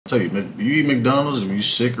tell you, you eat McDonald's, if you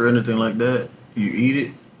sick or anything like that, you eat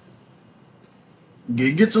it,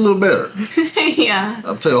 it gets a little better. Yeah.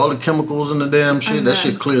 I'll tell you, all the chemicals and the damn shit, that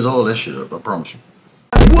shit clears all that shit up, I promise you.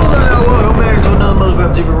 What's up, y'all? Welcome back to another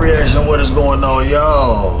motherfucking TV reaction. What is going on,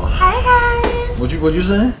 y'all? Hi, guys. What you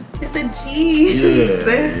saying? It's a G.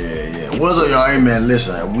 Yeah. What's up, y'all? Hey, man,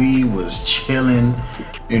 listen, we was chilling,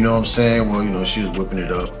 you know what I'm saying? Well, you know, she was whipping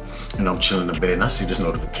it up, and I'm chilling in the bed, and I see this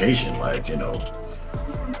notification, like, you know,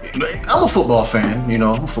 I'm a football fan, you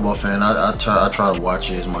know, I try to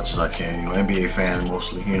watch it as much as I can, you know, NBA fan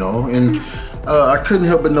mostly, you know, and I couldn't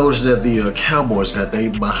help but notice that the Cowboys got they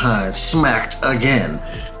behind smacked again,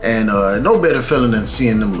 and no better feeling than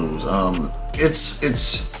seeing them lose.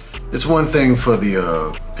 It's one thing for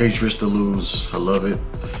the Patriots to lose. I love it.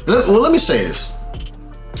 Well, let me say this.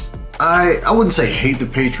 I wouldn't say hate the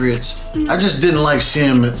Patriots. I just didn't like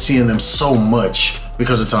seeing them so much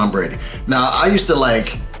because of Tom Brady. Now, I used to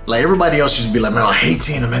like everybody else used to be like, man, I hate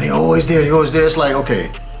seeing him, man. He's always there. It's like,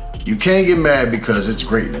 okay, you can't get mad because it's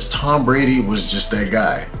greatness. Tom Brady was just that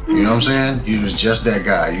guy. You know what I'm saying? He was just that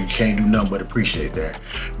guy. You can't do nothing but appreciate that.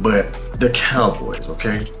 But the Cowboys,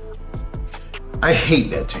 okay? I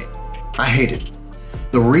hate that team. I hate it.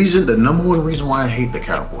 The number one reason why I hate the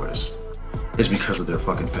Cowboys is because of their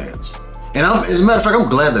fucking fans. And as a matter of fact, I'm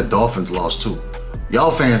glad the Dolphins lost too.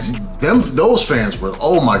 Y'all fans, those fans were,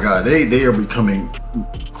 oh my God, they are becoming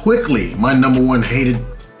quickly my number one hated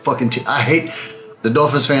fucking team. I hate the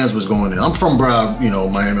Dolphins fans was going in. I'm from Brown, you know,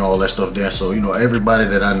 Miami, all that stuff there. So, you know, everybody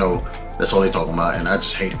that I know, that's all they talking about. And I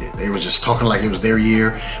just hated it. They were just talking like it was their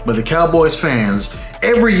year. But the Cowboys fans,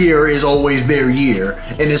 every year is always their year.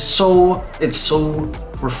 And it's so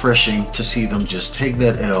refreshing to see them just take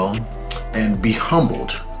that L and be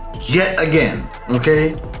humbled yet again,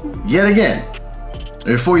 okay? Yet again.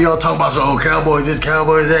 Before y'all talk about some Cowboys, this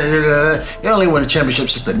Cowboys, that, y'all ain't won a championship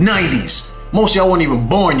since the 90s. Most of y'all weren't even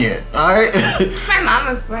born yet, all right? My mom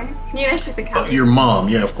was born. You know she's a Cowboy. Your mom,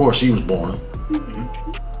 yeah, of course, she was born.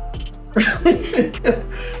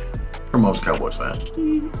 Her mom's a Cowboys fan.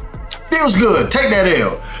 Feels good, take that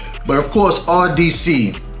L. But of course,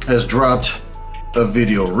 RDC has dropped a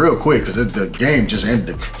video real quick because the game just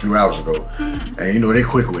ended a few hours ago. And you know, they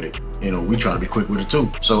quick with it. You know, we trying to be quick with it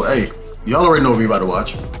too. So, hey, y'all already know what we about to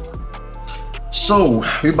watch. So,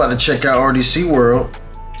 we about to check out RDC World.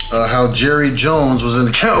 How Jerry Jones was in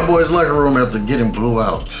the Cowboys locker room after getting blew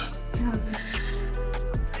out.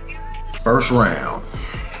 First round.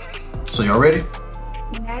 So y'all ready?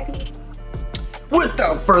 Ready.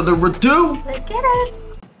 Without further ado, let's get it.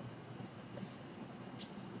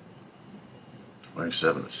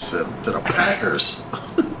 27-7 to the Packers.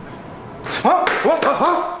 Huh? What?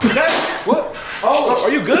 What? Oh, are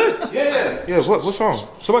you good? Yeah. Yeah, what's wrong?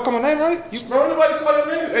 Somebody call my name right? Bro, nobody call your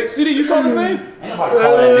name. Hey, CD, you call his name? Ain't nobody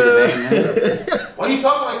call that nigga name, man. Why you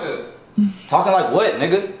talking like that? Talking like what,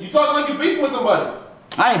 nigga? You talking like you beefing with somebody.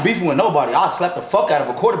 I ain't beefing with nobody. I'll slap the fuck out of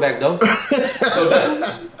a quarterback, though. So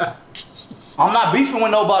that. I'm not beefing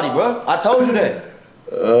with nobody, bro. I told you that.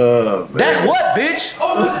 Man. That's what, bitch?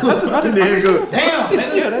 Nothing. Damn,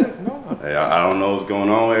 nigga. Yeah, no. Hey, I don't know what's going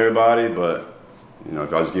on with everybody, but you know,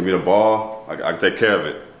 if y'all just give me the ball, I can take care of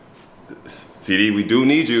it. CD, we do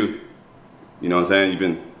need you. You know what I'm saying? You've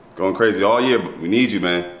been going crazy all year, but we need you,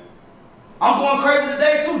 man. I'm going crazy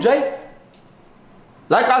today too, Jake.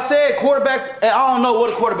 Like I said, quarterbacks, I don't know what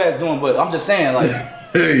a quarterback's doing, but I'm just saying, like,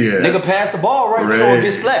 nigga pass the ball right now or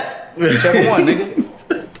get slapped. Whichever one, nigga.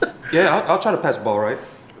 Yeah, I'll try to pass the ball right.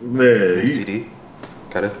 Man, CD,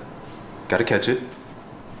 gotta catch it.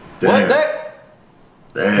 Damn. What that?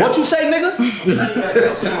 Damn. What you say, nigga?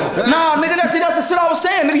 Nah, nigga, that's the shit I was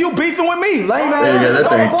saying. Nigga, you beefing with me. Lame ass. Yeah, that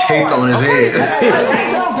thing taped on his head.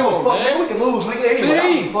 I don't give a fuck, man. We can lose, nigga. Anyway, I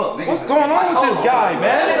don't give a fuck, nigga. What's going on with this guy,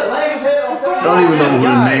 man? Nigga, lame as hell. I don't even know who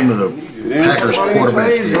the name of the Packers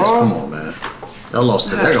quarterback is. Come on, man. Y'all lost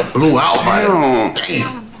to that. They got blew out by him.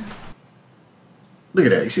 Damn. Look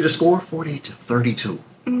at that. You see the score? 48-32.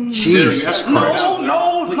 Jesus Christ.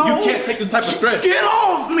 No. You can't take this type of stretch. Get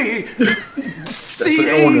off me.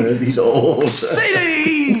 CD. He's old.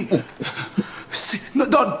 CD. No,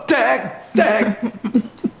 dag.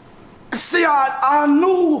 See, I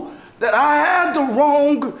knew that I had the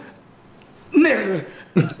wrong nigga.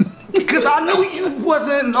 Because I knew you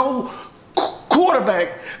wasn't no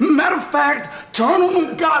quarterback. Matter of fact, turn on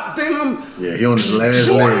them goddamn. Yeah, he on his last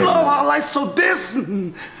Jordan leg. Love highlights so this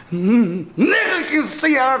nigga can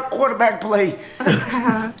see our quarterback play.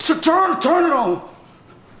 So turn it on.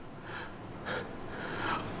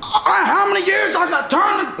 How many years I got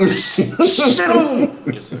turn shit on?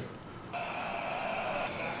 Yes, sir.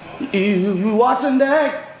 You watching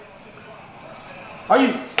that? Are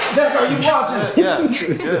you? That how you watching?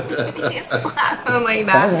 It's slapping like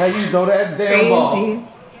That's that. how you know that damn ball. Crazy.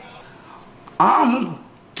 I'm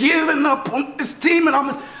giving up on this team and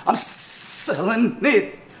I'm selling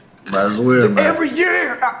it. Might as well, man. Every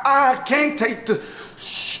year, I can't take the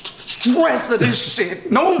stress of this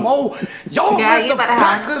shit no more. Y'all Yeah, let you the better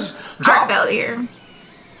Packers Heart drop failure.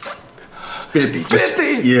 50. 50?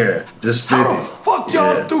 Yeah, just 50. How the fuck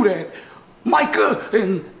y'all Yeah. do that? Micah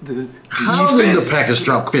and the How did defense. the Packers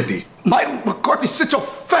drop 50? Mike McCarthy, sit your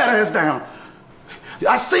fat ass down.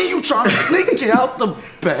 I seen you trying to sneak out the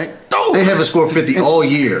back door. They haven't scored 50 all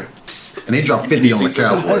year. And they dropped 50 on the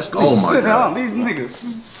Cowboys. Oh my Sit down, God. these niggas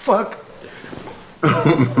suck.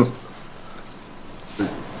 I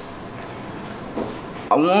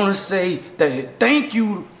want to say that thank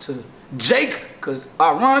you to Jake, because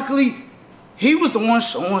ironically, he was the one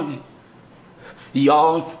showing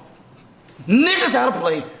y'all niggas how to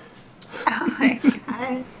play. Oh my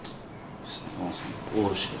God. On some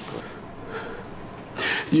bullshit, bro.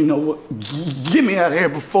 You know what? Get me out of here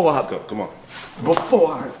before I Let's go. Come on.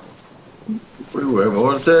 Before I Freeway,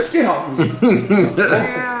 heart attack. get off me.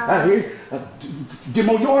 Yeah. Out here, get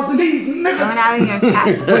more yards than these Going niggas. out of your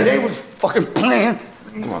castle. Where they was fucking playing.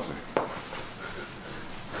 Come on, sir.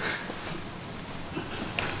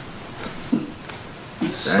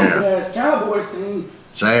 Stupid ass Cowboys team.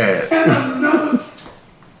 Sad. And another.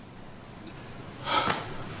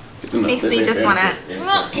 Makes me just want to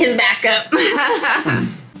his back up.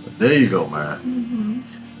 There you go, man.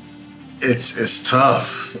 It's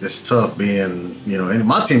tough. It's tough being, and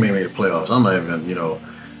my team ain't made the playoffs. I'm not even,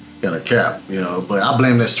 gonna cap, but I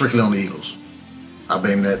blame that strictly on the Eagles. I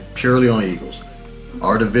blame that purely on the Eagles.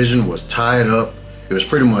 Our division was tied up. It was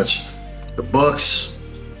pretty much the Bucks,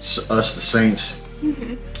 us, the Saints,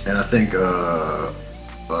 and I think we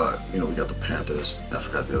got the Panthers. I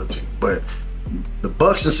forgot the other team, but the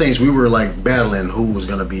Bucks and Saints, we were like battling who was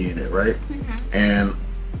gonna be in it, right? And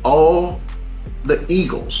all the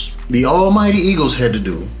Eagles, the almighty Eagles, had to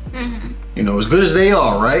do, as good as they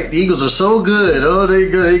are, right? The Eagles are so good. Oh, they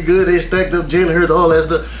good. They stacked up Jalen Hurts, all that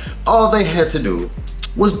stuff. All they had to do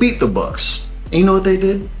was beat the Bucks. And you know what they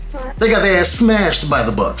did? They got their ass smashed by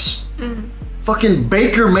the Bucks. Fucking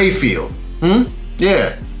Baker Mayfield.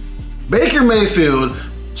 Yeah. Baker Mayfield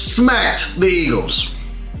smacked the Eagles.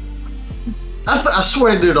 I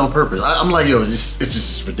swear they did it on purpose. I'm like, yo, it's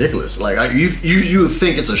just ridiculous. Like, you would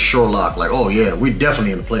think it's a sure lock. Like, oh yeah, we're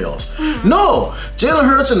definitely in the playoffs. No, Jalen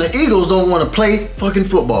Hurts and the Eagles don't want to play fucking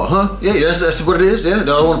football, huh? Yeah, that's what it is. Yeah, they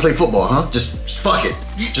don't want to play football, huh? Just fuck it.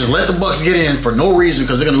 Just let the Bucks get in for no reason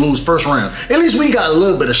because they're gonna lose first round. At least we got a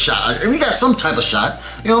little bit of shot. We got some type of shot.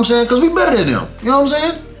 You know what I'm saying? Because we better than them. You know what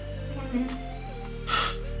I'm saying?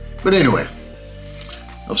 But anyway.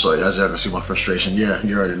 I'm sorry, as y'all can see my frustration. Yeah,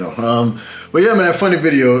 you already know. But yeah, man, funny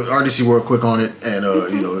video. RDC worked quick on it, and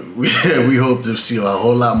we hope to see a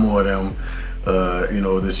whole lot more of them,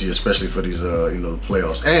 this year, especially for these, the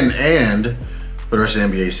playoffs and for the rest of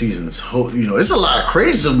the NBA season. It's a lot of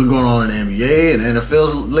crazy stuff been going on in the NBA and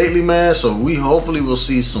NFL lately, man. So we hopefully will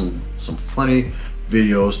see some funny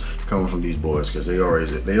videos coming from these boys because they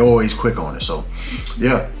always quick on it. So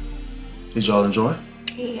yeah, did y'all enjoy?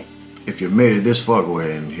 Yes. If you made it this far, go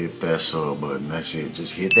ahead and hit that sub button. That's it.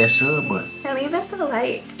 Just hit that sub button. And leave us a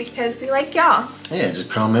like because we like y'all. Yeah, just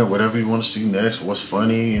comment whatever you want to see next. What's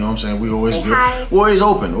funny? You know what I'm saying? We always Say good. hi. We're always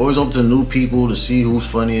open. Always open to new people to see who's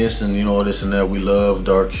funniest and this and that. We love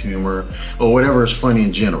dark humor or whatever is funny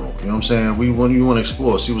in general. You know what I'm saying? You want to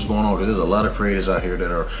explore, see what's going on because there's a lot of creators out here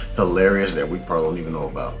that are hilarious that we probably don't even know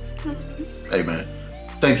about. Hey man,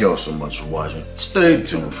 thank y'all so much for watching. Stay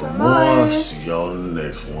tuned for more. See y'all in the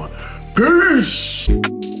next one. Peace!